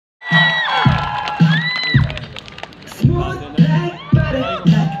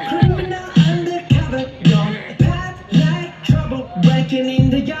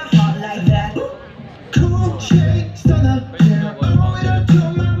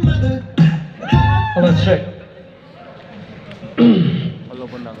check.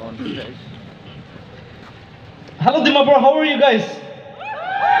 Hello Dimapur, how are you guys?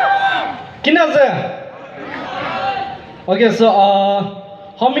 Kinaze? Okay, so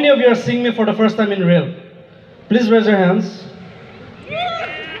how many of you are seeing me for the first time in real? Please raise your hands.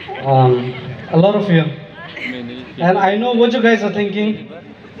 A lot of you. And I know what you guys are thinking.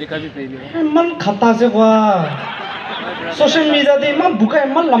 Man khata se kwa. Social media de man buka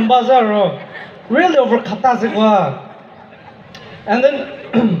man lamba za ro. Really over khata se kwa. And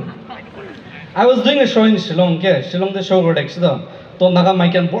then I was doing a show in Shillong, okay? Shillong the show got extra. To Naga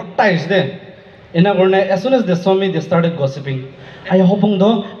mic and board ties there. As soon as they saw me, they started gossiping. Ay Hopong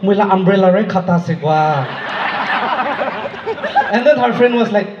do, mula umbrella re khata se kwa. And then her friend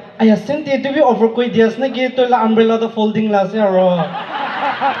was like, "Ay senti to be over koi dias na ki to la umbrella the folding la se ro."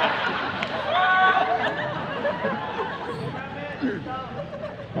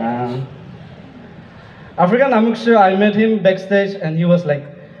 African Amixu, I met him backstage and he was like,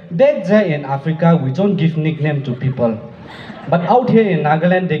 "Back there in Africa, we don't give nickname to people. But out here in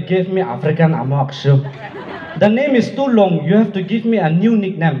Nagaland, they gave me African Amixu. The name is too long, you have to give me a new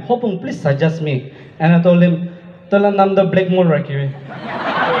nickname. Hopong, please suggest me." And I told him, "Tola nam the black mole rakhi."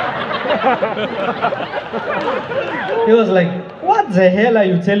 He was like, "What the hell are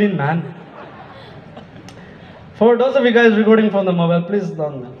you telling, man?" For those of you guys recording from the mobile, please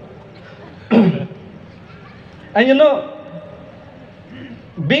don't. And you know,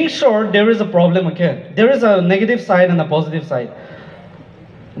 being short, there is a problem, okay? There is a negative side and a positive side.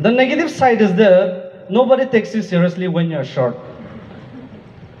 The negative side is that nobody takes you seriously when you're short.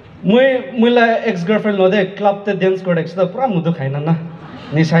 My ex-girlfriend no de club te dance code extra pura mudu khaina na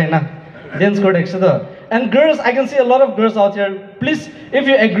nishaina dance code extra. And girls, I can see a lot of girls out here. Please, if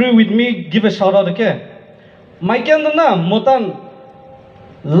you agree with me, give a shout out, okay? My kendo na motan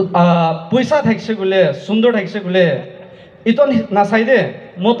puisa thakse gule sundor thakse gule iton nasai de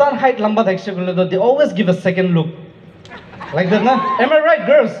motan height lamba thakse gule they always give a second look like that na. Am I right,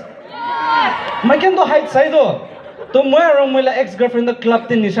 girls? My kendo height sai do. तो मैं और मेरा ex girlfriend तो club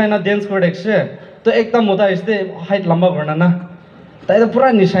ते निशाई ना dance कर देखसे तो एक ता मोटा इसते height लंबा करना ना ताई तो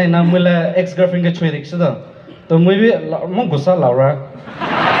पूरा निशाई ना मेरा ex girlfriend के छुए देखसे तो मैं भी मैं गुस्सा लाव रहा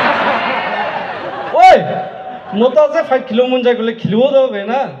ओए मोटा से 5 किलो मुंजा को ले किलो दो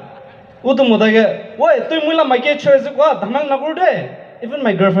बेना वो तो मोटा के ओए तो मेरा माइके छुए से क्या धमाल ना कर दे. Even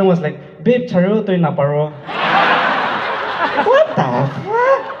my girlfriend was like, "Babe, चलो तो ना पारो." What the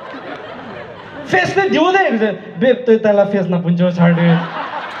fuck? Face ne diyo de, "Babe, to tala face na punjo chhad."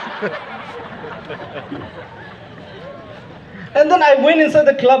 And then I went inside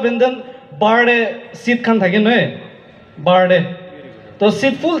the club and then bar de seat khan thake no bar de to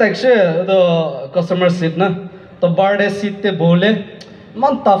seat full thakse the customer seat na to bar de seat te bole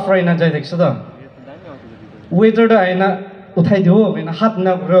man tough rai na jai dekhse da waiter da aina uthai diyo bina hat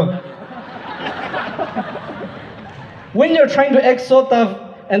na gro. When you're trying to act so tough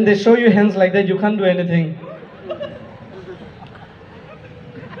and they show you hands like that, you can't do anything.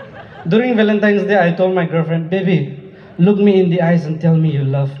 During Valentine's Day, I told my girlfriend, "Baby, look me in the eyes and tell me you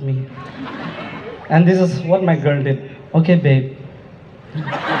love me." And this is what my girl did. "Okay, babe.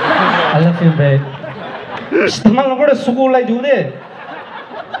 I love you, babe."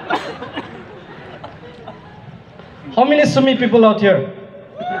 How many Sumi people out here?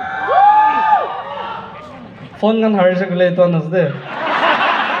 Phone gan harisha gule to nasde.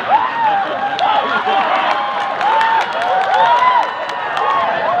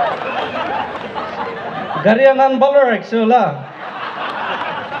 Garianan baller actually.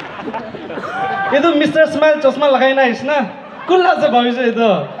 Itu Mr. Smile chosma lagai na isna. Kulla se bhavise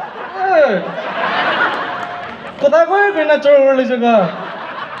itu. Kota koi kena chor gorle jaga.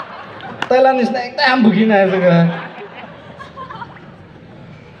 Thailand isna ekdam bhugi na jaga.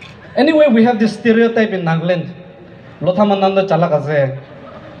 Anyway, we have this stereotype in Nagaland. Lotha mananda chalak ase.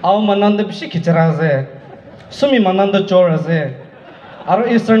 Ao mananda bishi khichara ase. Sumi mananda chor ase. Aro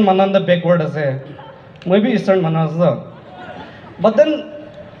Eastern mananda backward ase. Maybe Eastern manasa. But then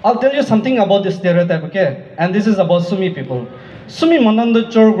I'll tell you something about this stereotype, okay? And this is about Sumi people. Sumi mananda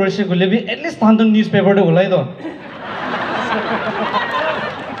chor gorse gulebi at least handle newspaper to ulai do.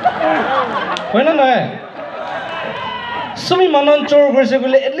 Why not? Sumi manan chor gorse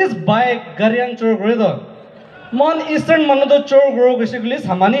gule at least buy Garian chor gore do. Man Eastern manado chor goro gorse gule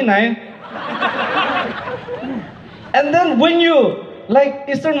samani nai. And then when you like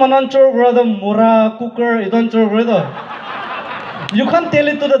Eastern manan chor goro the mura cooker idon chor gore do. You can't tell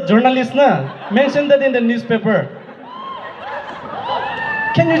it to the journalist na. Mention that in the newspaper.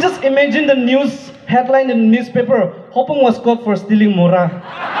 Can you just imagine the news headline in the newspaper? Hopong was caught for stealing mora.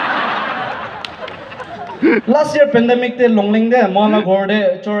 Last year pandemic te longling de mala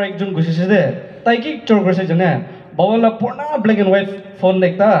gorde chor ekjon gushise de tai ki chor gorse jane bawala purna black and white phone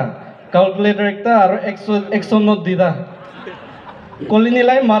ekta calculator ekta aro 100 note dida kolini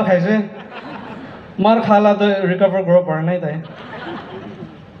lai mar khaise mar khala to recover grow par nai tai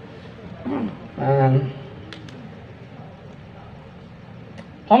and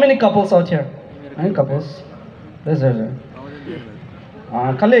how many couples out here? How many couples? There's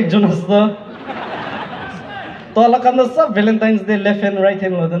kali ekjon asda to alakanda sab Valentine's Day left and right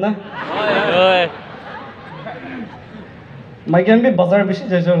hand lode na my can be bazar bishi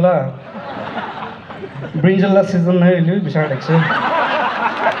jajola brinjal season hai liu bishar dekse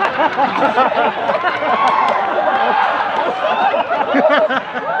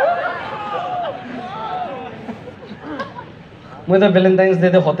moi the Valentine's Day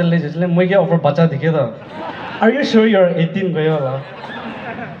the hotel le jisle moi ke offer bacha dikhe da are you sure you're 18 gayo la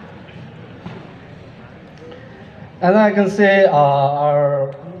and I can say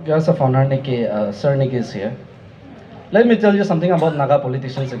our guest of honor Niki Sir Niki is here. Let me tell you something about Naga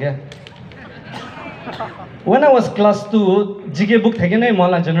politicians again. When I was class 2, GK book thekine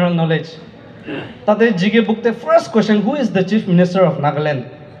mala general knowledge. Tate GK book the first question, who is the chief minister of Nagaland?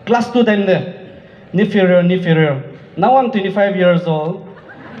 Class 2 time there. Ni. Now I'm 25 years old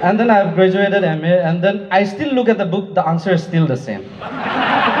and then I have graduated MA and then I still look at the book, the answer is still the same.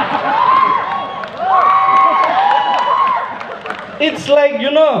 It's like,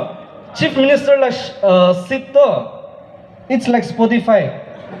 you know, chief minister like Sito. It's like Spotify.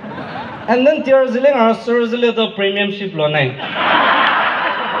 And then Tiarzilling or Surzile the premiumship lo nai.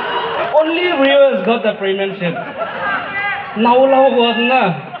 Only Rio has got the premiumship. Naula got na.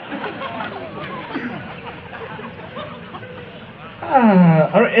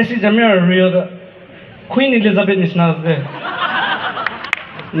 Or AC Jamir Rio the Queen Elizabeth Nishna there.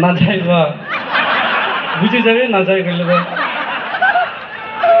 Najaiwa. Which is a very Najai.